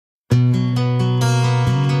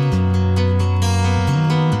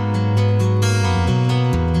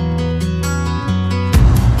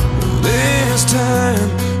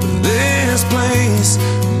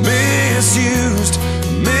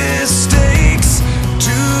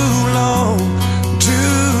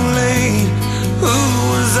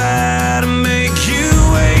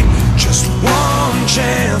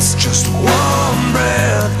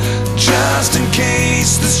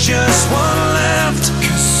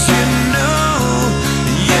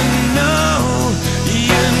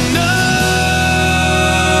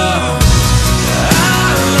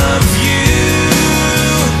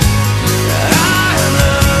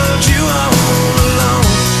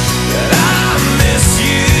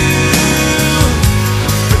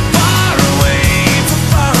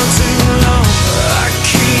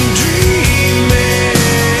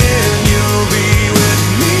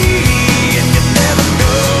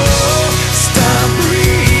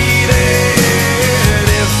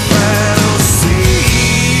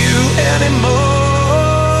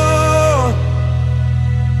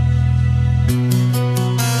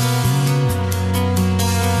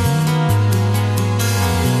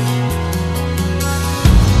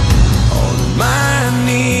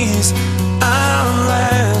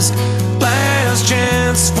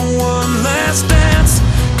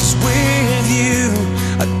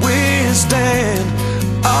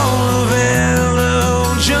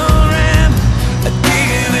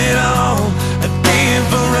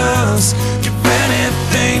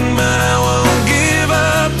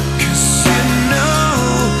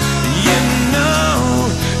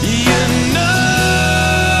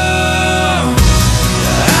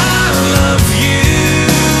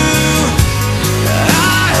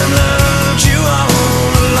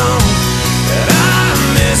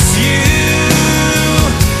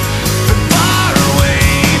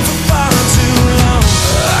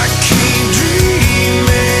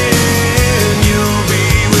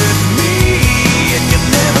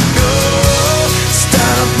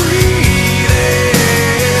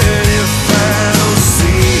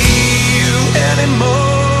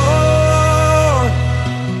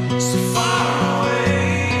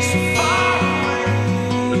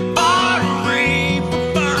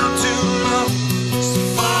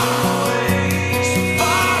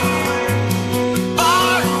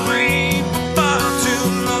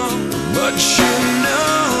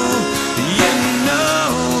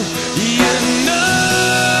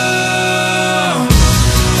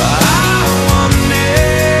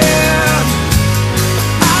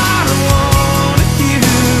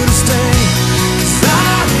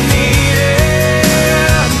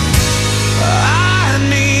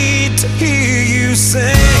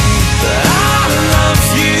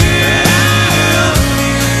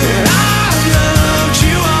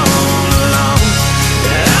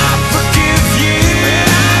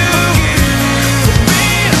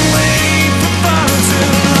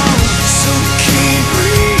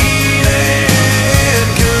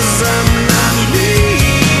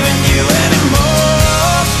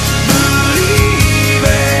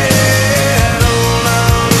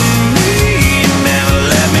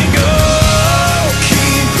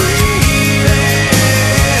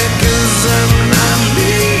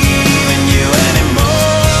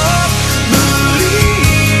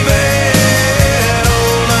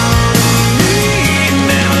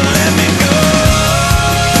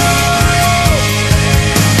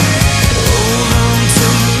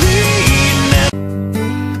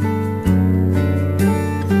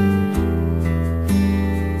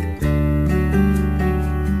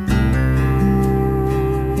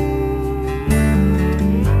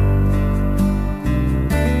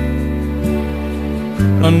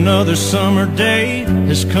Another summer day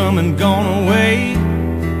has come and gone away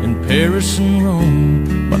in Paris and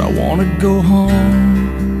Rome, but I want to go home.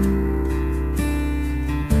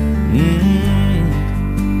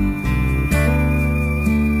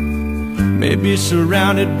 Maybe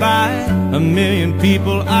surrounded by a million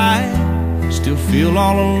people, I still feel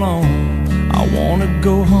all alone. I want to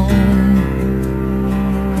go home.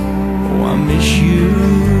 Oh, I miss you,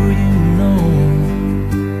 you know.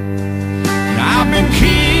 And I've been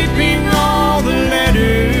keeping all the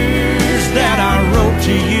letters that I wrote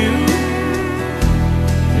to you,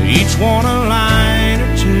 each one a line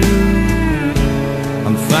or two.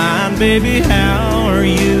 I'm fine, baby, how are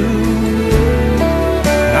you?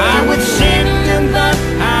 I would send them, but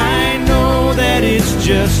I know that it's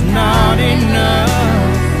just not enough.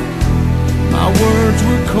 My words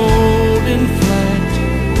were cold and flat,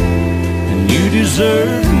 and you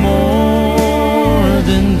deserve more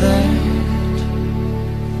than that.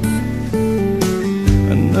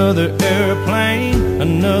 Another airplane,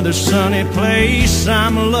 another sunny place.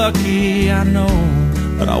 I'm lucky, I know,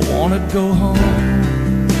 but I want to go home.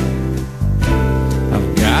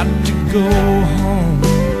 I've got to go home.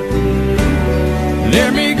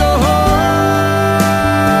 Let me go home.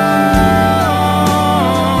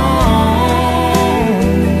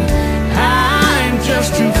 I'm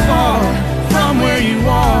just too far from where you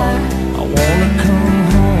are. I wanna come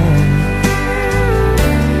home.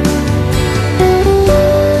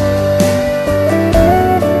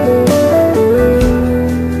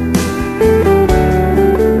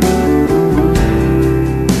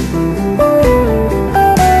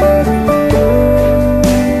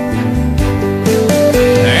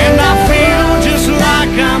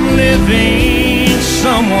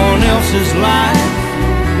 Someone else's life.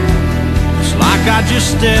 It's like I just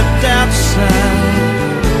stepped outside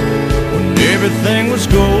when everything was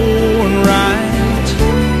going right.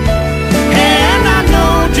 And I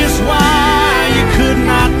know just why you could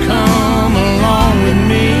not come along with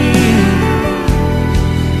me.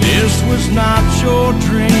 This was not your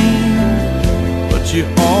dream, but you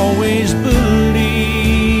always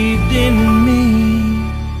believed in me.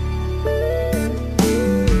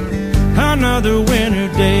 Another winter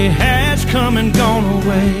day has come and gone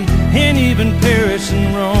away, and even Paris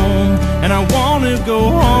and Rome, and I want to go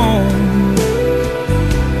home.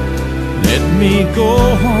 Let me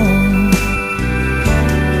go home.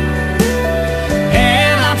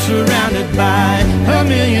 And I'm surrounded by a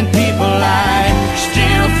million people. I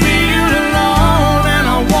still feel alone, and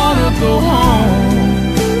I want to go home.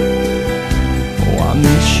 Oh, I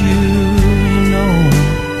miss you, you know.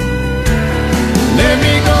 Let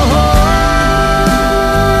me go home.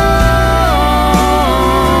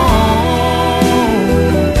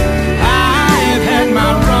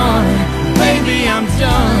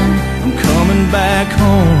 Back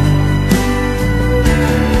home.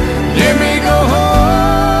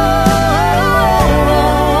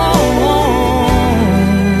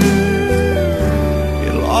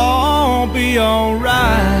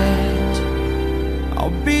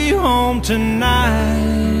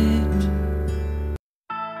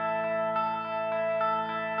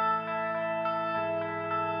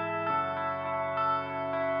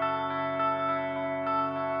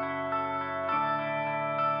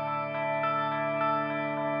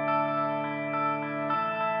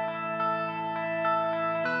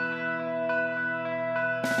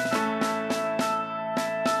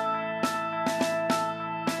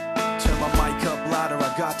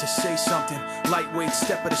 forgot to say something. Lightweight,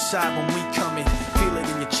 step it aside when we coming. Feel it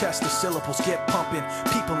in your chest, the syllables get pumping.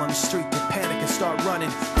 People on the street, they panic and start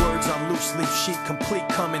running. Words on loose leaf sheet, complete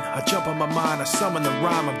coming. I jump on my mind, I summon the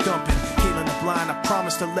rhyme, I'm dumping. Healing the blind, I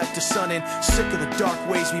promise to let the sun in. Sick of the dark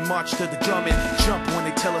ways, we march to the drumming. Jump when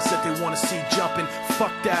they tell us that they wanna see jumping.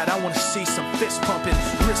 Fuck that, I wanna see some fist pumping.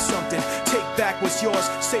 Risk something, take back what's yours.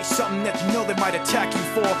 Say something that you know they might attack you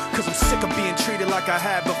for. Cause I'm sick of being treated like I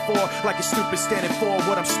have before. Like a stupid standing for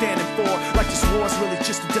what I'm standing for. Like this war's really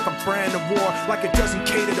just a different brand of war. Like it doesn't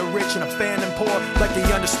cater to rich and abandon poor. Like they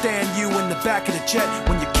understand you in the back of the jet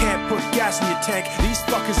when you can't put gas in your tank. These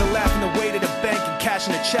fuckers are laughing away to the bank and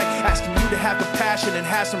cashing a check, asking you to have compassion and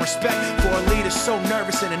have some respect for a leader so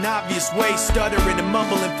nervous in an obvious way, stuttering and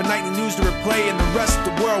mumbling for nightly news to replay, and the rest of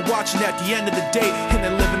the world watching at the end of the day in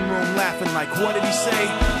their living room laughing like, what did he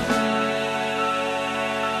say?